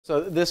So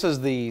this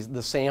is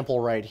the sample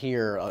right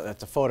here.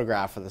 It's a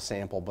photograph of the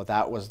sample, but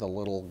that was the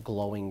little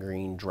glowing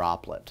green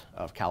droplet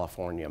of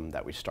Californium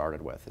that we started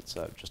with. It's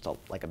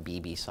like a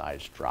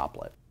BB-sized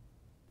droplet.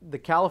 The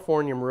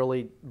Californium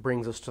really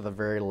brings us to the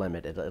very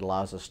limit. It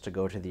allows us to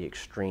go to the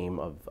extreme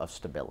of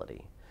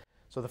stability.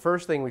 So the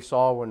first thing we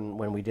saw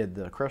when we did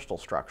the crystal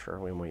structure,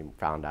 when we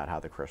found out how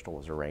the crystal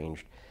was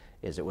arranged,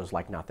 is it was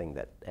like nothing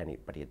that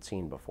anybody had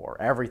seen before.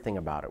 Everything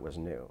about it was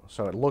new.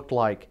 So it looked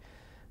like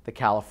the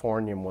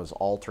Californium was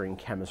altering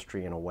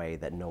chemistry in a way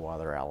that no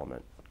other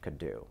element could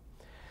do.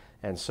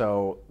 And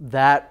so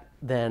that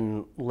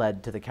then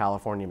led to the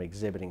Californium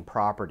exhibiting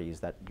properties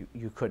that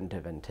you couldn't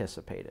have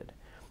anticipated.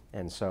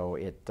 And so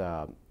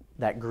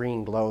that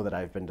green glow that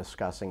I've been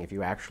discussing, if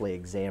you actually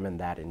examine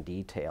that in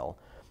detail,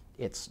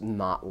 it's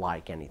not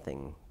like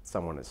anything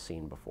someone has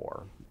seen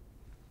before.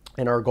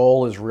 And our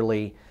goal is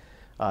really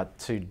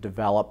to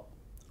develop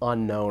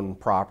unknown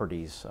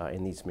properties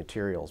in these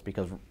materials,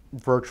 because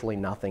virtually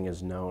nothing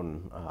is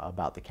known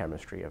about the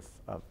chemistry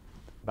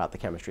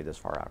this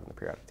far out in the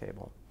periodic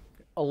table.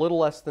 A little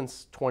less than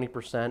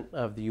 20%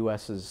 of the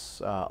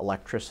U.S.'s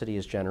electricity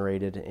is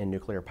generated in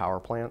nuclear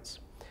power plants,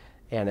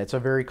 and it's a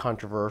very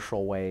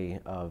controversial way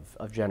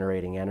of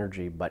generating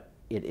energy, but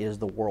it is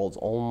the world's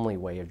only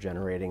way of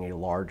generating a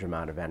large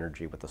amount of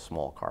energy with a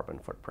small carbon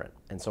footprint.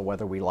 And so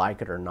whether we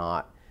like it or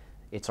not,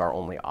 it's our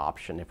only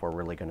option if we're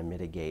really going to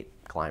mitigate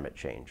climate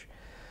change.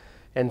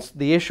 And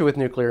the issue with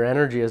nuclear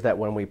energy is that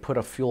when we put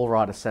a fuel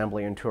rod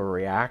assembly into a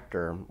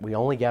reactor, we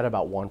only get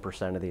about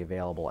 1% of the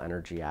available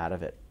energy out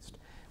of it.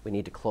 We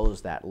need to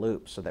close that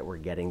loop so that we're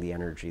getting the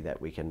energy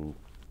that we can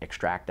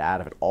extract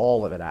out of it,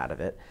 all of it out of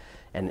it.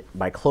 And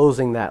by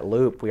closing that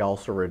loop, we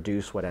also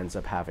reduce what ends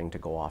up having to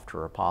go off to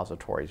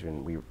repositories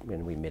when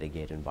we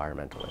mitigate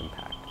environmental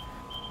impact.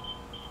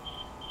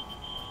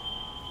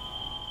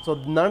 So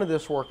none of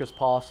this work is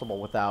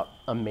possible without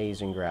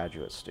amazing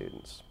graduate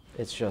students.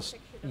 It's just,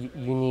 you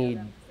need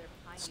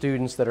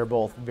students that are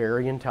both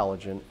very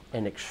intelligent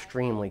and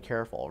extremely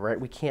careful, right?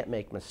 We can't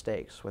make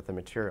mistakes with a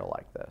material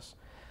like this.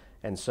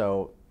 And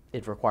so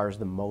it requires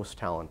the most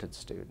talented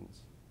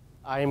students.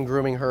 I am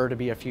grooming her to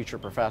be a future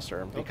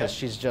professor because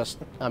she's just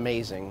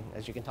amazing,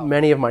 as you can tell.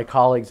 Many of my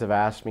colleagues have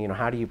asked me,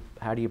 how do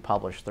you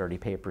publish 30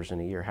 papers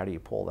in a year? How do you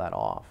pull that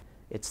off?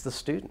 It's the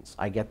students.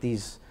 I get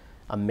these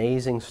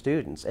amazing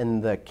students,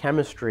 and the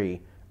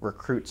chemistry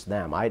recruits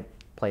them. I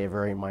play a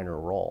very minor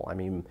role. I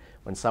mean,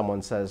 when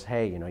someone says,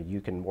 hey,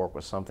 you can work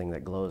with something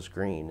that glows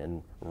green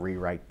and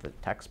rewrite the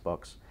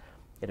textbooks,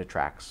 it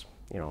attracts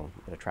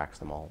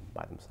them all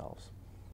by themselves.